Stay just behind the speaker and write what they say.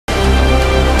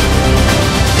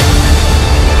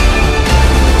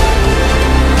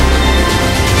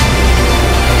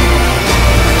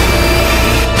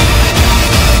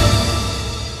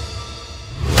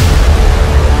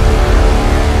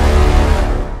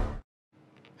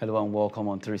Hello and welcome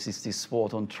on 360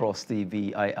 Sport on Trust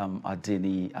TV. I am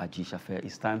Adeni Ajishafe.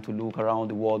 It's time to look around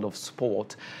the world of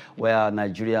sport where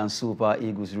Nigerian Super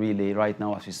Eagles really right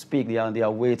now as we speak, they are on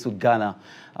their way to Ghana,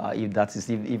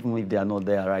 even if they are not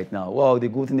there right now. Well, the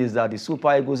good thing is that the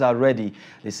Super Eagles are ready.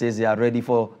 They say they are ready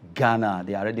for Ghana.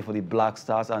 They are ready for the Black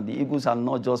Stars, and the Eagles are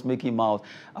not just making out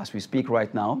as we speak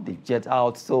right now. They jet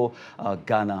out to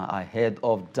Ghana ahead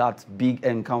of that big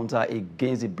encounter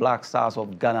against the Black Stars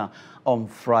of Ghana on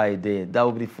Friday. That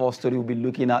will be the first story we'll be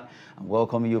looking at, and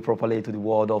welcoming you properly to the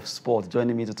world of sport.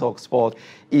 Joining me to talk sport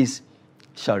is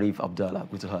Sharif Abdallah.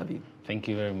 Good to have you. Thank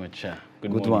you very much.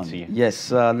 Good morning to you.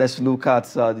 Yes, let's look at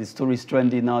the stories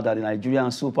trending now that the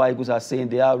Nigerian Super Eagles are saying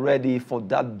they are ready for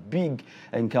that big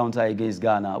encounter against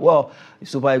Ghana. Well, the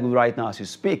Super Eagles right now as you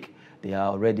speak, they are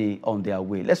already on their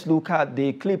way. Let's look at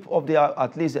the clip of their,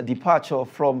 at least, a departure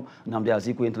from Nnamdi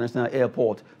Azikiwe International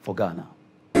Airport for Ghana.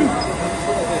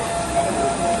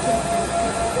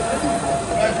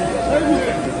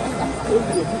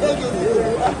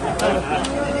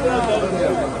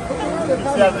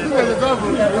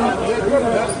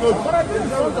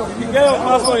 You get your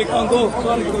passport, you can go.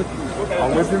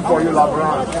 I'm waiting for you,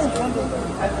 Labran.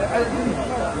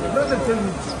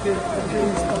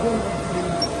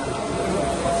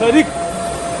 Sadiq.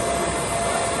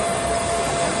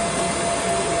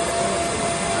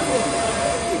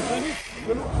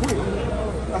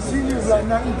 I see you like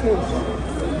 90 kids.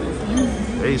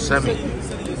 Hey, Sammy.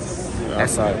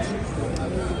 Outside.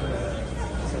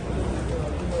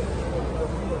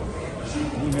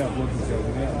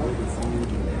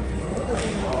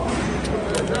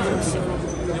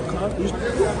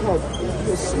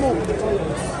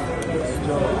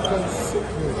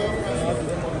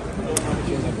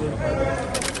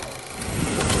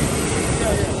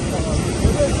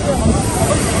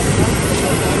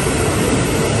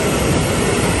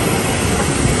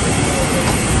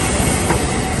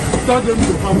 Tell them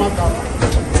to come out.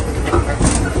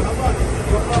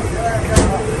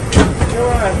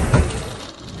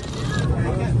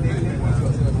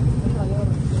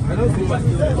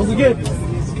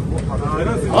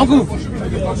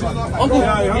 Uncle,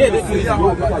 yeah, this is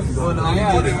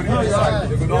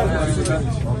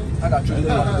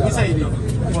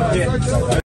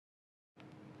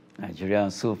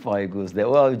Nigerian Super Eagles.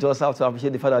 Well, you just have to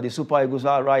appreciate the fact that the Super Eagles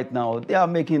are right now, they are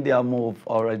making their move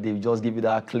already. Just give you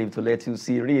that clip to let you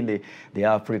see really they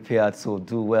are prepared to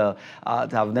do well.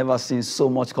 I've never seen so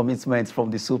much commitment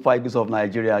from the Super Eagles of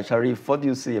Nigeria. Sharif, what do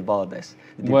you see about this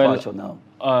departure now?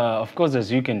 Of course,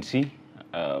 as you can see,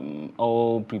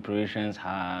 all preparations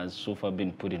has so far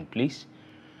been put in place.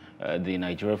 The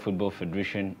Nigeria Football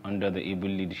Federation, under the able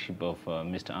leadership of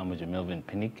Mr. Amojo Melvin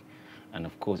Pinnick, and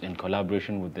of course in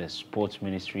collaboration with the Sports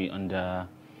Ministry under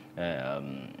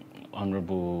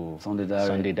Honorable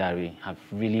Sunday Dare, have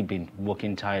really been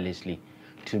working tirelessly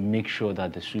to make sure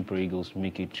that the Super Eagles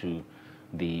make it to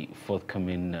the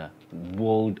forthcoming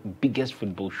world biggest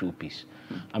football showpiece.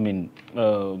 I mean,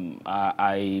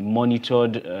 I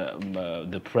monitored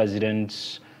the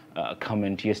president's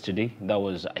comment yesterday.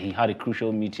 He had a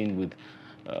crucial meeting with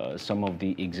some of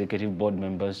the executive board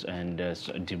members and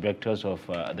directors of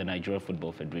the Nigeria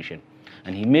Football Federation.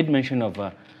 And he made mention of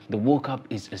the World Cup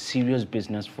is a serious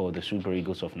business for the Super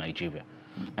Eagles of Nigeria.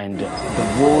 And the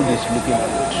world is looking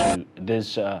at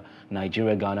this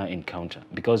Nigeria-Ghana encounter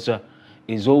because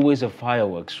it's always a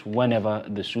fireworks whenever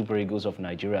the Super Eagles of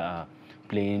Nigeria are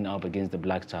playing up against the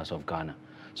Black Stars of Ghana.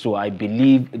 So I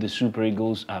believe the Super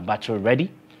Eagles are battle ready,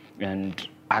 and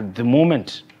at the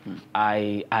moment,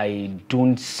 I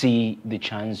don't see the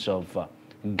chance of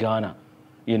Ghana,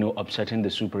 upsetting the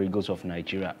Super Eagles of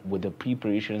Nigeria with the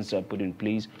preparations put in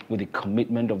place, with the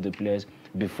commitment of the players.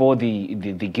 Before the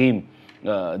game,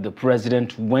 the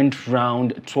president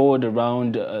toured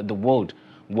around the world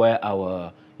where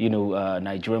our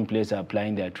Nigerian players are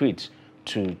applying their trades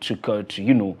to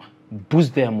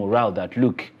boost their morale. That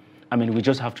look, I mean, we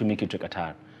just have to make it to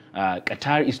Qatar.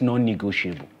 Qatar is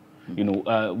non-negotiable.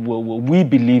 We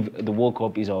believe the World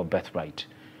Cup is our birthright.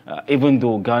 Even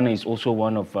though Ghana is also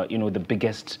one of the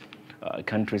biggest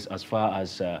countries as far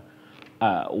as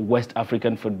West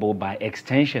African football, by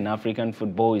extension African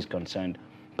football is concerned,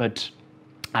 but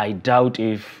I doubt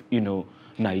if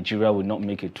Nigeria will not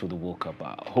make it to the World Cup.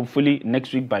 Hopefully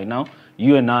next week by now,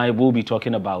 you and I will be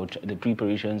talking about the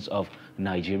preparations of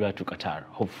Nigeria to Qatar.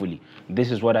 Hopefully, this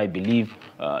is what I believe.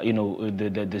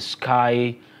 The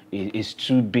sky is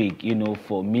too big,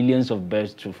 for millions of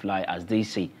birds to fly, as they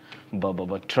say.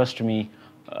 But trust me,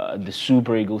 the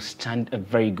Super Eagles stand a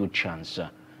very good chance.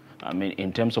 I mean,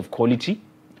 in terms of quality,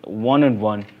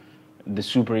 one-on-one, the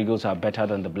Super Eagles are better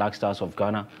than the Black Stars of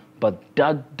Ghana, but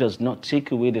that does not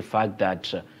take away the fact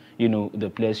that you know, the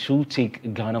players should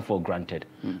take Ghana for granted.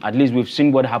 At least we've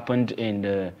seen what happened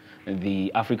in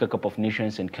the Africa Cup of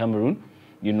Nations in Cameroon.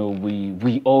 You know,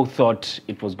 we all thought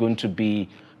it was going to be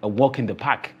a walk in the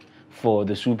park for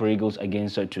the Super Eagles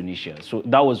against Tunisia. So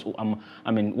that was,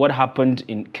 I mean, what happened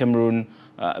in Cameroon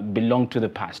belonged to the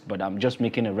past, but I'm just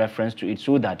making a reference to it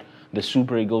so that the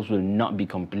Super Eagles will not be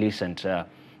complacent.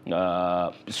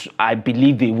 I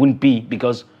believe they wouldn't be,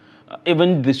 because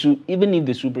even if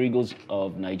the Super Eagles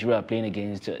of Nigeria are playing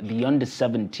against the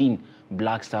under-17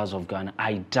 Black Stars of Ghana,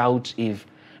 I doubt if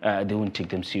they won't take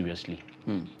them seriously.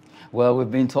 Well,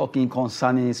 we've been talking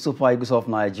concerning Super Eagles of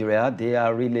Nigeria. They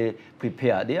are really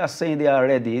prepared. They are saying they are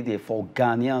ready. They're for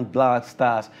Ghanaian Black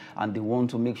Stars, and they want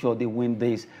to make sure they win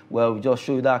this. Well, we just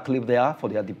showed that clip there for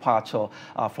their departure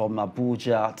from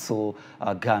Abuja to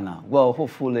Ghana. Well,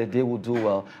 hopefully they will do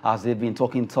well, as they've been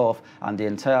talking tough, and the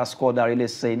entire squad are really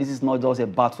saying this is not just a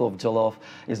battle of jollof.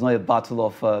 It's not a battle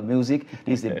of music.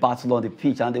 This is a battle on the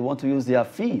pitch, and they want to use their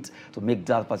feet to make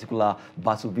that particular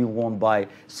battle be won by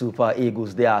Super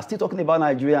Eagles. They are still talking about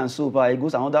Nigeria and Super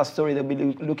Eagles. Another story they'll be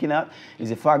looking at is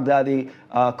the fact that the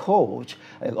coach,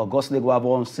 Augustine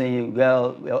Guabon, saying,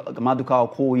 well, Maduka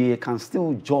Okoye can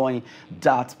still join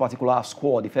that particular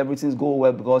squad if everything's going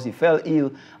well, because he fell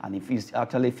ill, and if he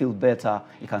actually feels better,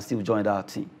 he can still join that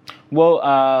team. Well,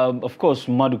 of course,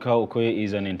 Maduka Okoye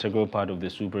is an integral part of the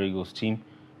Super Eagles team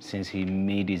since he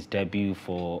made his debut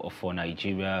for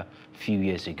Nigeria a few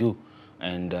years ago.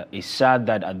 And it's sad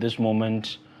that at this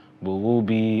moment, we will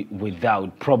be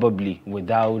probably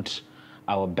without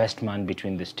our best man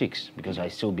between the sticks, because I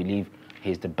still believe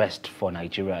he's the best for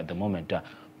Nigeria at the moment.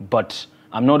 But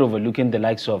I'm not overlooking the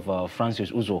likes of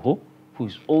Francis Uzoho, who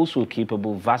is also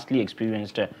capable, vastly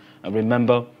experienced.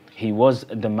 Remember, he was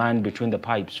the man between the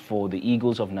pipes for the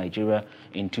Eagles of Nigeria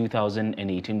in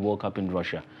 2018 World Cup in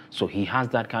Russia. So he has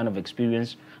that kind of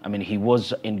experience. I mean, he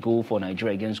was in goal for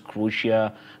Nigeria against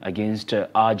Croatia, against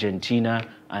Argentina,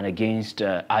 and against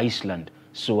Iceland.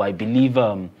 So I believe,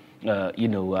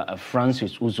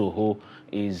 Francis Uzoho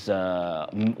is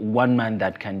one man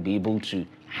that can be able to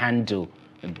handle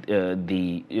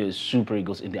the Super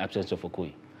Eagles in the absence of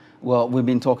Okoye. Well, we've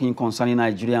been talking concerning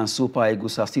Nigeria and Super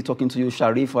Eagles. I'm still talking to you,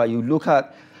 Sharifa. You look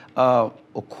at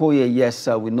Okoye, yes,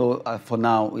 we know for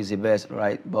now is the best,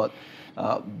 right? But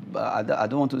I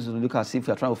don't want to look as if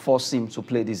you're trying to force him to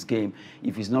play this game.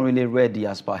 If he's not really ready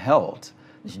as per health,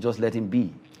 you should just let him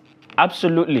be.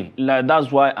 Absolutely.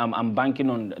 That's why I'm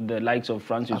banking on the likes of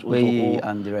Francis Uzoho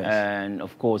and the rest. And,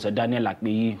 of course, Daniel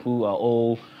Akpeyi, who are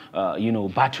all,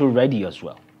 battle ready as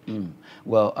well.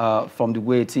 Well, from the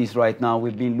way it is right now,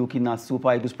 we've been looking at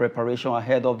Super Eagles preparation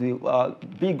ahead of the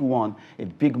big one, a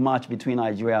big match between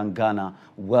Nigeria and Ghana.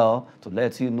 Well, to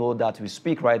let you know that we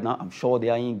speak right now, I'm sure they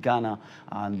are in Ghana,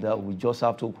 and we just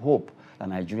have to hope that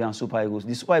Nigerian Super Eagles,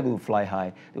 the Super Eagles will fly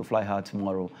high. They'll fly high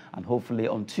tomorrow. And hopefully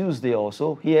on Tuesday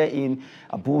also, here in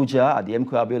Abuja at the MK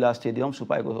Abiola Stadium,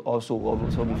 Super Eagles will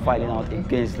also be fighting out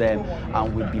against them,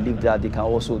 and we believe that they can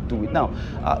also do it. Now,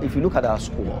 if you look at our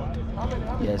squad,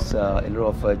 yes, a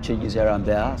lot of changes here and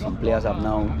there. Some players have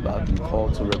now been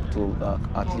called to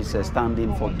at least stand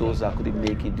in for those that couldn't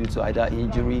make it due to either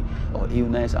injury or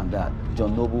illness, and that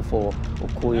John Noble for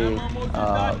Okoye,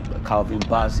 Calvin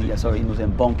Bassey,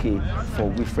 Innocent Bonke for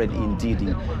Wilfred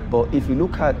Ndidi. But if you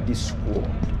look at the squad,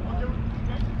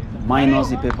 minus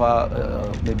the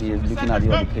paper, maybe looking at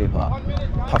the other paper,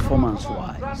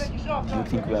 performance-wise, do you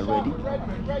think we are ready?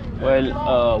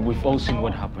 Well, we've all seen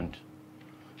what happened.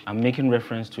 I'm making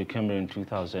reference to Cameroon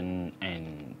 2000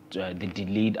 and the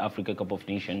delayed Africa Cup of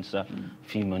Nations a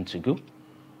few months ago.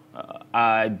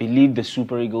 I believe the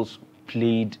Super Eagles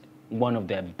played one of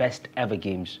their best ever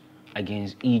games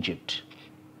against Egypt.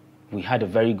 We had a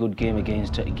very good game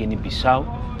against Guinea-Bissau.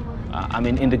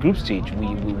 In the group stage,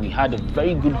 we had a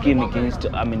very good game against,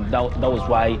 that was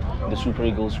why the Super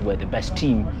Eagles were the best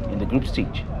team in the group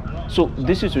stage. So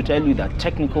this is to tell you that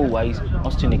technical-wise,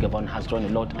 Austin Egeban has done a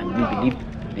lot, and we believe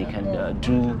they can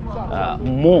do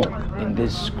more in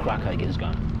this cracker against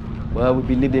Ghana. Well, we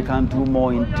believe they can do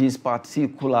more in this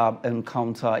particular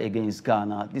encounter against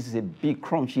Ghana. This is a big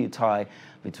crunchy tie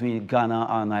between Ghana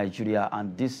and Nigeria,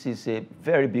 and this is a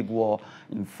very big war.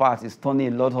 In fact, it's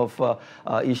turning a lot of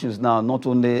issues now, not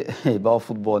only about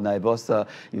football now, but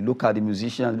you look at the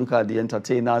musicians, look at the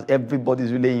entertainers,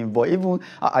 everybody's really involved. Even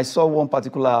I saw one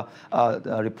particular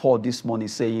report this morning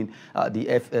saying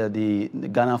the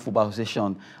Ghana Football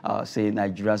Association saying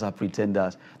Nigerians are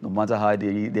pretenders. No matter how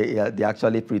they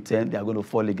actually pretend, they are going to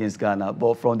fall against Ghana.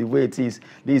 But from the way it is,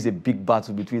 there is a big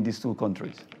battle between these two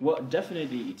countries. Well,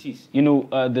 definitely it is. You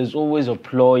know, there's always a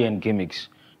ploy and gimmicks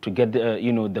to get the,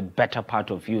 you know, the better part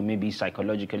of you, maybe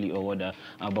psychologically or whatever.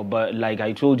 But like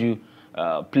I told you,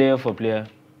 player for player,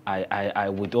 I,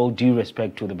 with all due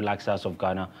respect to the Black Stars of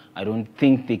Ghana, I don't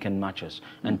think they can match us.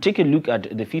 And take a look at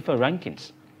the FIFA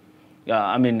rankings.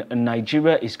 I mean,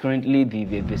 Nigeria is currently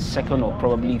the second or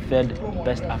probably third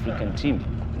best African team.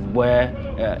 Where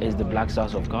is the Black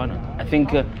Stars of Ghana? I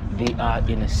think they are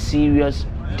in a serious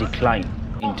decline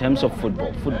in terms of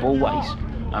football-wise.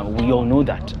 We all know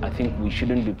that. I think we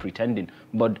shouldn't be pretending.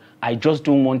 But I just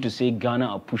don't want to say Ghana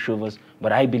are pushovers,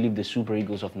 but I believe the Super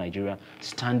Eagles of Nigeria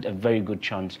stand a very good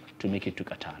chance to make it to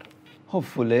Qatar.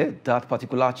 Hopefully, that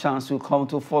particular chance will come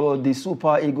to follow the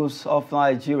Super Eagles of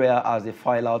Nigeria as they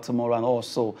file out tomorrow and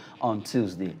also on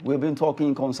Tuesday. We've been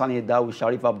talking concerning that with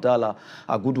Sharif Abdallah,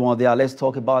 a good one there. Let's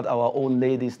talk about our own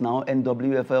ladies now.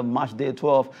 NWFL match day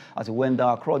 12 as it went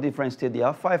down across different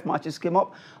stadiums. 5 matches came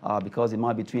up because the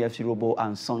match between FC Robo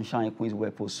and Sunshine Queens were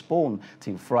postponed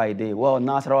till Friday. Well,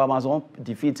 Nasarawa Amazon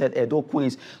defeated Edo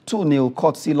Queens 2-0.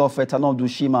 Courtesy of Etanom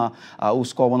Dushima, who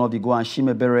scored one of the goals, and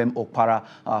Shime Berem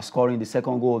Okpara scoring the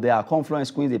second goal there. Confluence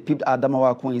Queens, they pipped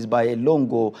Adamawa Queens by a long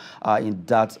goal in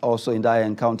that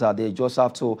encounter. They just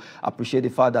have to appreciate the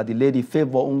fact that the lady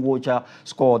Favor Ungocha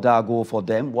scored that goal for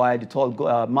them, while the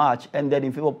third match ended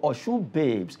in favor of Osun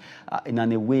Babes in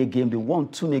an away game. They won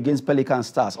 2-0 against Pelican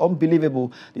Stars.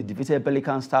 Unbelievable. They defeated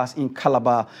Pelican Stars in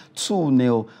Calabar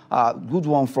 2-0. Good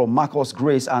one from Marcus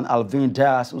Grace and Alvin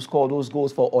Dias, who scored those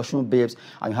goals for Osun Babes.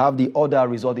 And you have the other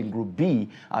result in Group B.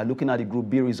 Looking at the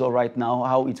Group B result right now,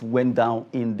 how it went down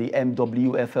in the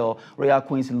MWFL. Royal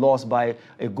Queens lost by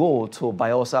a goal to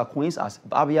Bayelsa Queens as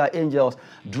Abia Angels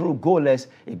drew goalless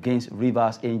against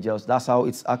Rivers Angels. That's how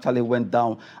it actually went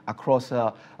down across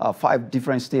 5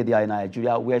 different stadia in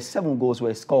Nigeria, where 7 goals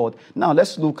were scored. Now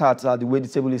let's look at the way the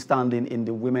table is standing in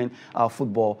the women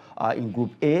football in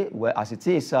Group A, where as it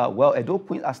is, well, Edo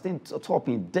Queens are still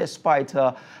topping despite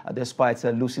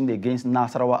losing against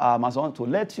Nasarawa Amazon. To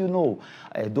let you know,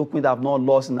 Edo Queens have not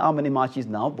lost in how many matches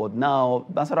now, but now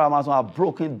Nasarawa Amazon have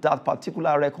broken that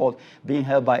particular record being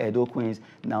held by Edo Queens.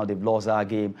 Now they've lost that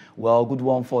game. Well, good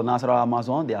one for Nasarawa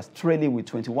Amazon. They are trailing with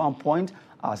 21 points.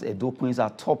 As Edo Queens are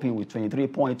topping with 23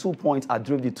 points. 2 points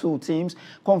adrift the two teams.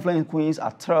 Confluence Queens are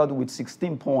third with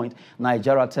 16 points.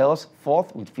 Nigeria Tales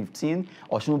fourth with 15.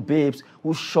 Osun Babes,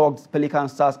 who shocked Pelican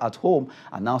Stars at home,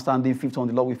 are now standing fifth on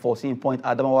the log with 14 points.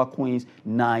 Adamawa Queens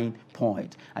 9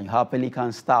 points. And you have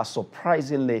Pelican Stars,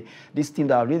 surprisingly, this team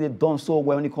that really done so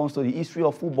well when it comes to the history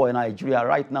of football in Nigeria,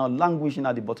 right now languishing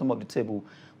at the bottom of the table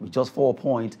with just 4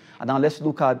 points. And now let's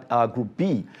look at Group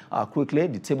B quickly.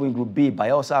 The table in Group B,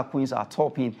 Bayelsa Queens are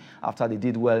topping after they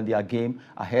did well in their game,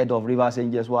 ahead of Rivers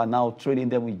Angels, who are now trailing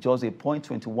them with just a point,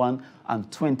 21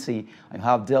 and 20. And you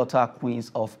have Delta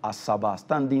Queens of Asaba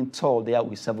standing tall there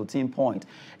with 17 points.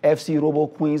 FC Robo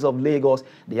Queens of Lagos,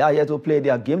 they are yet to play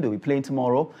their game. They'll be playing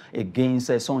tomorrow against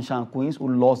Sunshine Queens, who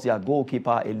lost their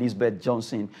goalkeeper, Elizabeth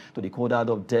Johnson, to the cold out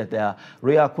of death there.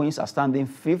 Royal Queens are standing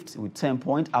fifth with 10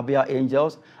 points. Abia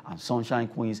Angels and Sunshine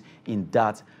Queens in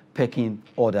that pecking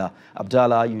order.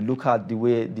 Abdallah, you look at the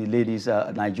way the ladies,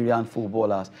 Nigerian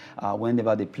footballers,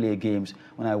 whenever they play games,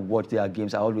 when I watch their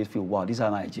games, I always feel, wow, these are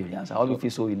Nigerians. I always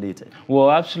feel so elated. Well,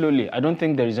 absolutely. I don't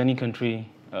think there is any country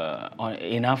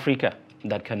in Africa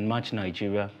that can match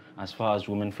Nigeria as far as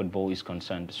women football is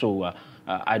concerned. So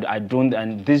I don't,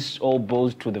 and this all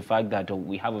boils to the fact that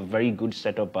we have a very good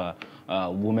setup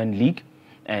women league.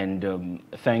 And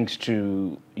thanks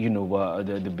to, you know,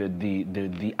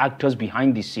 the actors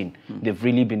behind the scene, they've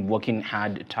really been working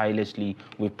hard, tirelessly.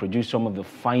 We've produced some of the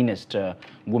finest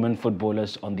women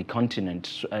footballers on the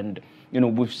continent. And, you know,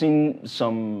 we've seen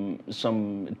some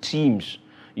teams,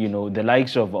 you know, the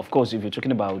likes of course, if you're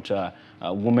talking about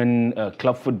women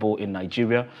club football in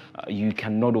Nigeria, you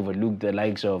cannot overlook the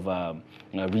likes of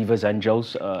Rivers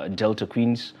Angels, Delta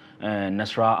Queens,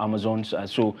 Nasarawa Amazons.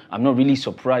 So I'm not really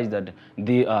surprised that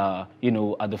they are, you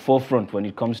know, at the forefront when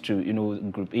it comes to, you know,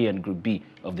 Group A and Group B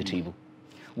of the table.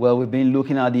 Well, we've been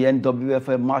looking at the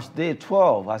NWFL match day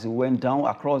 12 as it went down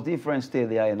across different states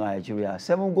there in Nigeria.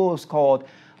 7 goals scored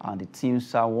and the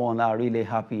teams that won are really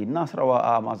happy.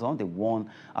 Nasarawa Amazon, they won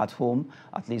at home,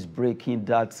 at least breaking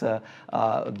that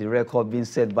the record being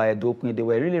set by Edo Queen. They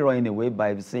were really running away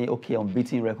by saying, okay,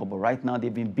 unbeaten record, but right now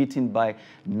they've been beaten by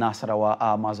Nasarawa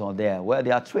Amazon there, where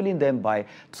they are trailing them by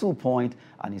 2 points,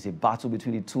 and it's a battle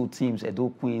between the two teams, Edo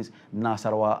Queens,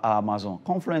 Nasarawa Amazon.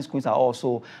 Conference Queens are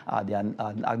also they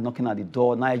are knocking at the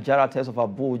door. Nigeria Test of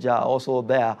Abuja are also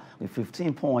there with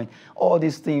 15 points. All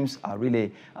these teams are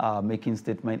really making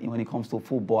statement when it comes to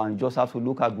football, and you just have to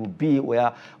look at Group B,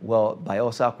 where, well,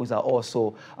 Bayelsa Queens are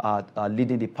also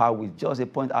leading the pack with just a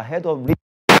point ahead of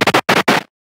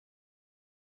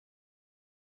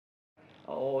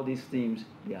all these teams.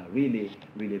 They are really,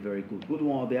 really very good. Good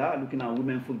one there. Looking at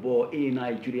women football in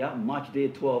Nigeria, match day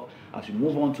 12. As we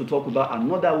move on to talk about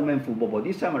another women football, but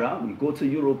this time around we go to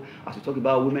Europe as we talk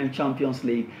about Women Champions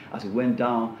League as it went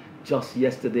down just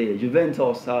yesterday.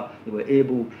 Juventus, they were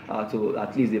able to,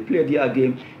 at least they played their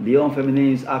game. Lyon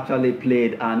Feminines actually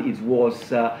played, and it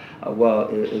was well,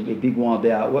 a big one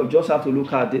there. Well, just have to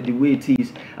look at the way it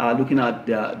is. Looking at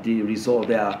the result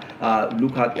there,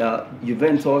 look at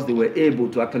Juventus. They were able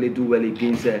to actually do well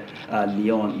against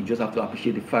Lyon. You just have to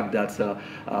appreciate the fact that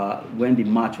when the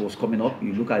match was coming up,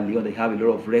 you look at Lyon. They have a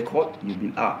lot of record. You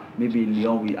be maybe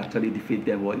Lyon will actually defeat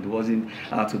them. Well, it wasn't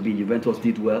to be. Juventus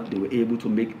did well. They were able to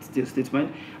make statement.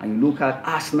 And you look at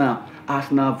Arsenal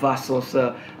versus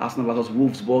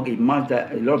Wolfsburg, a match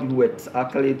that a lot of people were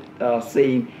actually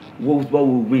saying Wolfsburg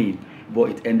will win, but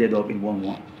it ended up in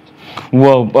 1-1.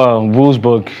 Well,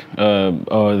 Wolfsburg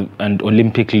and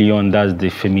Olympique Lyon, that's the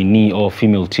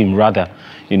female team rather,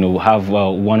 you know, have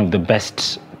one of the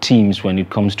best teams when it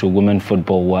comes to women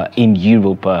football in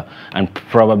Europe and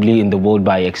probably in the world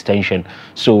by extension.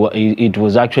 So it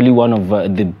was actually one of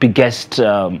the biggest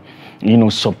you know,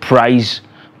 surprise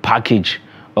package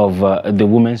of the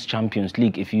Women's Champions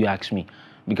League, if you ask me,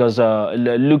 because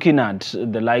looking at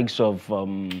the likes of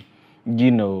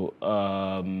you know,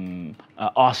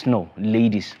 Arsenal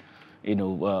ladies, you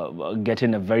know,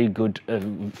 getting a very good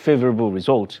favorable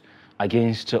result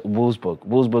against Wolfsburg.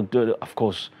 Wolfsburg, of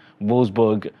course,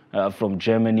 Wolfsburg from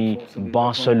Germany,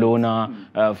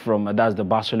 Barcelona from that's the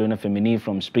Barcelona Feminine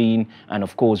from Spain, and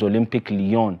of course Olympique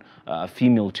Lyon,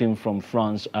 female team from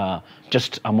France,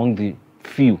 just among the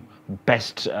few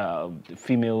best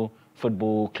female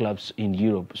football clubs in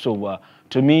Europe. So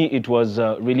to me, it was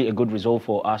really a good result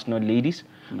for Arsenal ladies.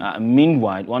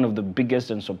 Meanwhile, one of the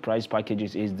biggest and surprise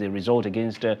packages is the result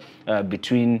against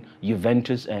between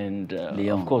Juventus and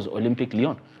of course Olympique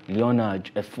Lyon. Lyon are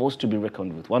a force to be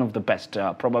reckoned with, one of the best,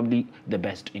 probably the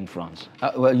best in France.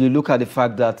 Well, you look at the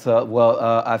fact that,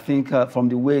 I think from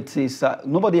the way it is,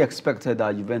 nobody expected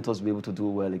that Juventus would be able to do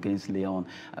well against Lyon.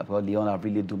 Well, Lyon have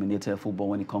really dominated football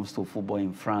when it comes to football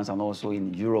in France and also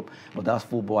in Europe. But that's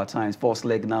football at times. First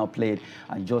leg now played,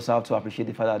 and you just have to appreciate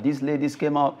the fact that these ladies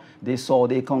came out, they saw,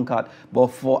 they conquered. But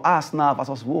for Arsenal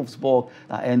versus Wolfsburg,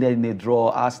 that ended in a draw,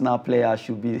 Arsenal players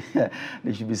should be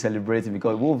they should be celebrating,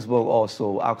 because Wolfsburg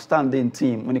also outstanding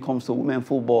team when it comes to women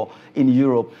football in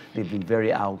Europe. They've been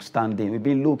very outstanding. We've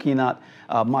been looking at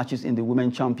matches in the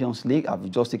Women Champions League. I've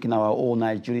just taken our own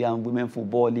Nigerian Women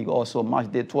Football League, also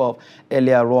match day 12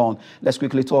 earlier on. Let's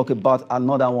quickly talk about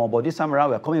another one, but this time around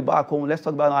we're coming back home. Let's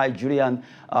talk about a Nigerian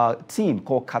team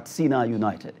called Katsina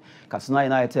United. Katsina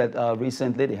United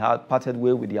recently, they had parted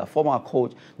way with their former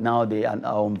coach. Now they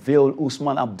unveiled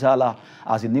Usman Abdallah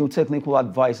as the new technical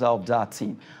advisor of that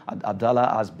team.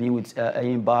 Abdallah has been with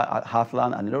Enyimba at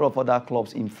Heartland and a lot of other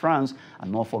clubs in France,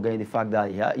 and not forgetting the fact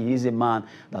that he is a man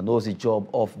that knows the job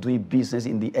of doing business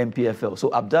in the MPFL.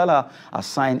 So Abdallah has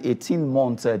signed a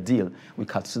 18-month deal with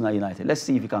Katsina United. Let's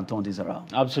see if he can turn this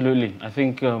around. Absolutely. I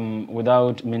think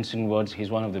without mincing words,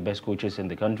 he's one of the best coaches in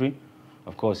the country.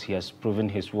 Of course, he has proven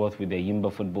his worth with the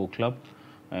Enyimba Football Club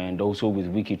and also with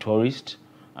Wiki Tourist.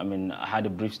 I mean, I had a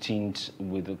brief stint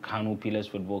with the Kano Pillars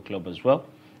Football Club as well.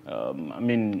 I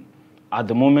mean, at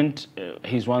the moment,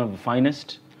 he's one of the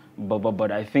finest,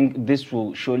 but I think this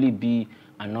will surely be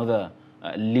another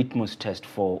litmus test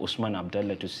for Usman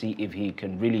Abdallah to see if he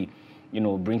can really, you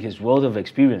know, bring his wealth of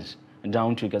experience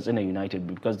down to Katsina United,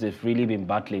 because they've really been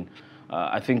battling.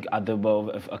 I think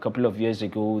a couple of years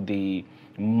ago, they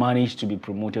managed to be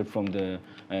promoted from the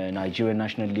Nigerian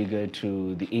National League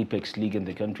to the Apex League in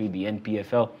the country, the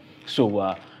NPFL.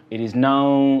 So it is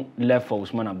now left for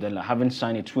Usman Abdallah. Having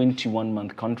signed a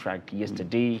 21-month contract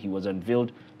yesterday, he was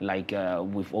unveiled, like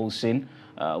we've all seen.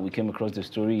 We came across the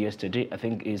story yesterday. I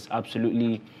think it's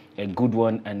absolutely a good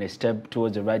one and a step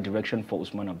towards the right direction for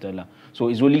Usman Abdallah. So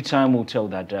it's only time will tell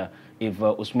that if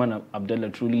Usman Abdallah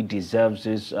truly deserves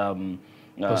his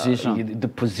position. The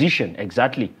position,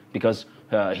 exactly, because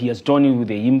He has done it with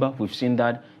the Imba. We've seen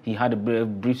that. He had a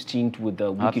brief stint with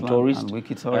the Wiki Tourist. And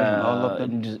Wiki Tourist, and all of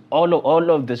them.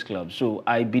 All of this club. So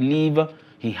I believe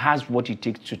he has what it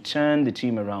takes to turn the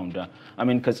team around. I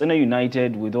mean, Katsina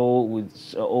United, with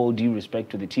all due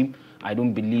respect to the team, I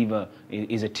don't believe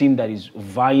is a team that is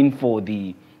vying for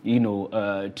the,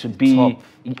 to be top.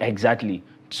 Exactly,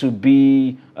 to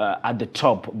be at the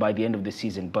top by the end of the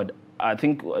season. But I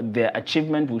think their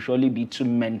achievement will surely be to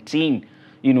maintain,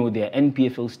 their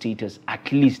NPFL status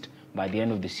at least by the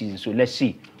end of the season. So let's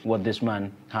see what this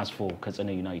man has for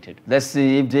Katsina United. Let's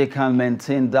see if they can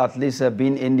maintain that list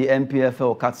being in the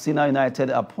NPFL. Katsina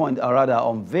United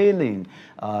unveiling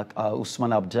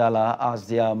Usman Abdallah as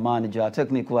their manager,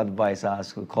 technical advisor,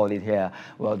 as we call it here.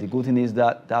 Well, the good thing is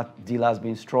that that deal has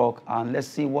been struck, and let's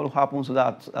see what happens to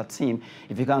that team.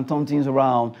 If you can turn things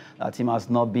around, that team has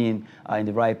not been in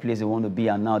the right place they want to be,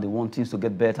 and now they want things to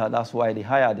get better. That's why they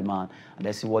hired the man. And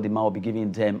let's see what the man will be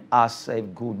giving them as a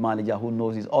good manager who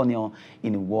knows his onion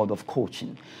in the world of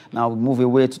coaching. Now we move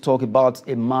away to talk about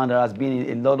a man that has been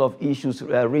in a lot of issues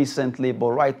recently, but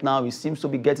right now he seems to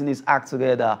be getting his act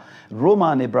together.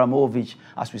 Roman Abramovich,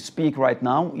 as we speak right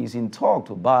now, is in talk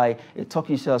to buy a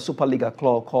Turkish Superliga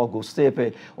club called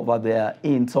Göztepe over there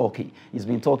in Turkey. He's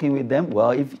been talking with them.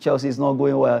 Well, if Chelsea is not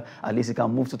going well, at least he can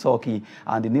move to Turkey.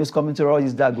 And the news coming to us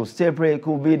is that Göztepe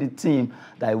could be the team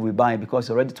that he will buy, because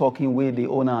he's already talking with the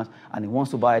owners and he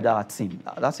wants to buy that team.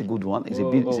 That's a good one. It's a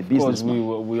business.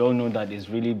 We all know that it's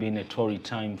really been a torrid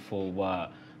time for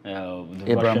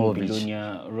the Russian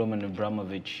billionaire Roman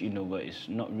Abramovich. It's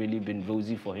not really been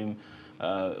rosy for him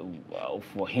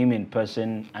in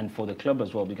person and for the club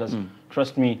as well, because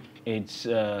trust me, it's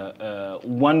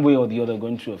one way or the other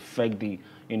going to affect the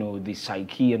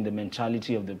psyche and the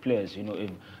mentality of the players.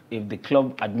 If the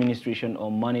club administration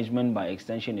or management by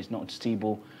extension is not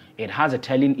stable, it has a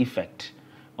telling effect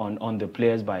on the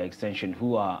players by extension,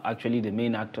 who are actually the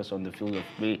main actors on the field of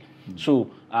play. So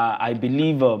I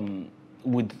believe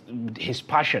with his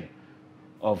passion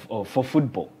for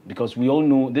football, because we all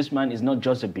know this man is not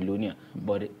just a billionaire,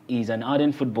 but he's an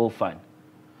ardent football fan.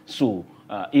 So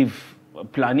if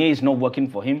Plan A is not working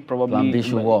for him, probably Plan B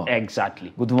should work.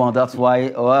 Exactly. Good one. That's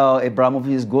why, well,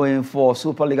 Abramovich is going for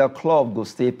Superliga club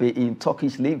Göztepe in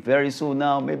Turkish league very soon.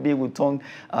 Now maybe we'll turn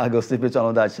Göztepe to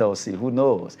another Chelsea. Who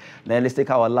knows? Then let's take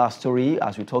our last story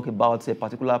as we talk about a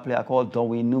particular player called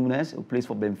Darwin Núñez, who plays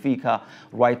for Benfica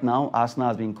right now. Arsenal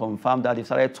has been confirmed that they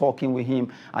started talking with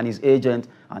him and his agent,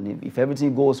 and if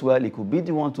everything goes well, he could be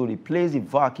the one to replace the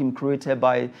vacuum created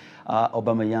by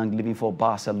Aubameyang leaving for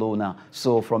Barcelona.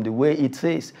 So from the way it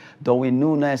is, Darwin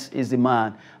Núñez is the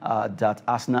man that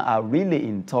Arsenal are really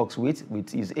in talks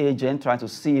with his agent, trying to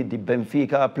see the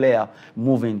Benfica player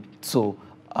moving to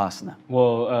Arsenal.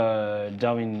 Well,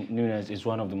 Darwin Núñez is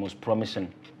one of the most promising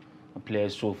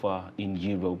players so far in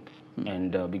Europe,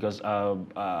 and because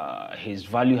his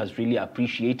value has really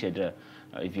appreciated.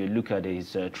 If you look at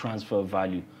his transfer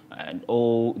value and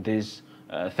all this,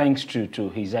 thanks to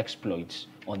his exploits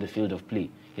on the field of play,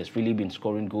 he has really been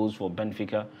scoring goals for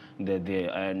Benfica.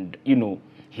 And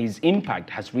his impact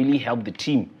has really helped the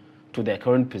team to their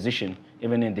current position,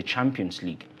 even in the Champions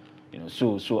League.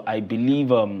 So I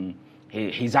believe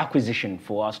his acquisition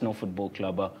for Arsenal Football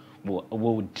Club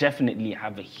will definitely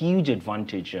have a huge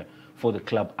advantage for the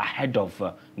club ahead of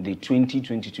the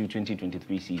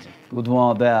 2022-2023 season. Good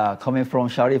one there, coming from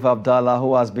Sharif Abdallah,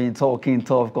 who has been talking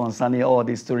tough concerning all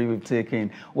this story we've taken.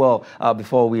 Well,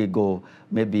 before we go,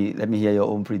 maybe let me hear your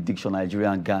own prediction, Nigeria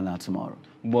and Ghana tomorrow.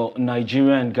 Well,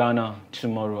 Nigeria and Ghana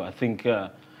tomorrow, I think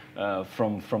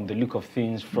from the look of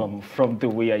things, from the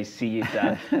way I see it,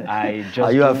 I just...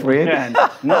 Are you afraid?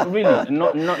 Not really.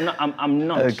 I'm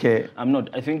not. Okay. I'm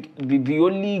not. I think the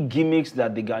only gimmicks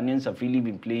that the Ghanaians have really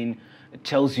been playing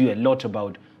tells you a lot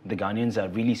about the Ghanaians are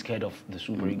really scared of the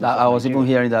Super Eagles. I was even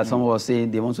hearing that someone was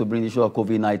saying they want to bring the issue of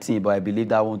COVID-19, but I believe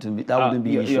that wouldn't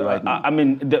be an issue right now. I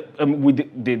mean,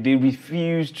 they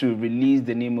refuse to release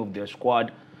the name of their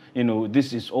squad.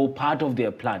 This is all part of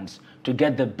their plans to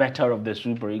get the better of the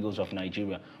Super Eagles of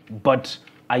Nigeria. But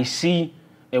I see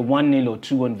a 1-0 or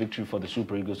 2-1 victory for the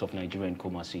Super Eagles of Nigeria in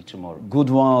Kumasi tomorrow. Good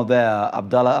one there.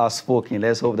 Abdallah has spoken.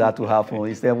 Let's hope that will happen.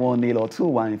 It's there 1-0 or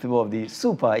 2-1 in favor of the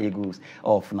Super Eagles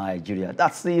of Nigeria.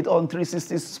 That's it on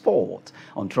 360 Sport.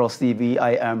 On Trust TV,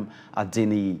 I am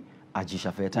Adeni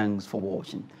Ajishafe. Thanks for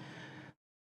watching.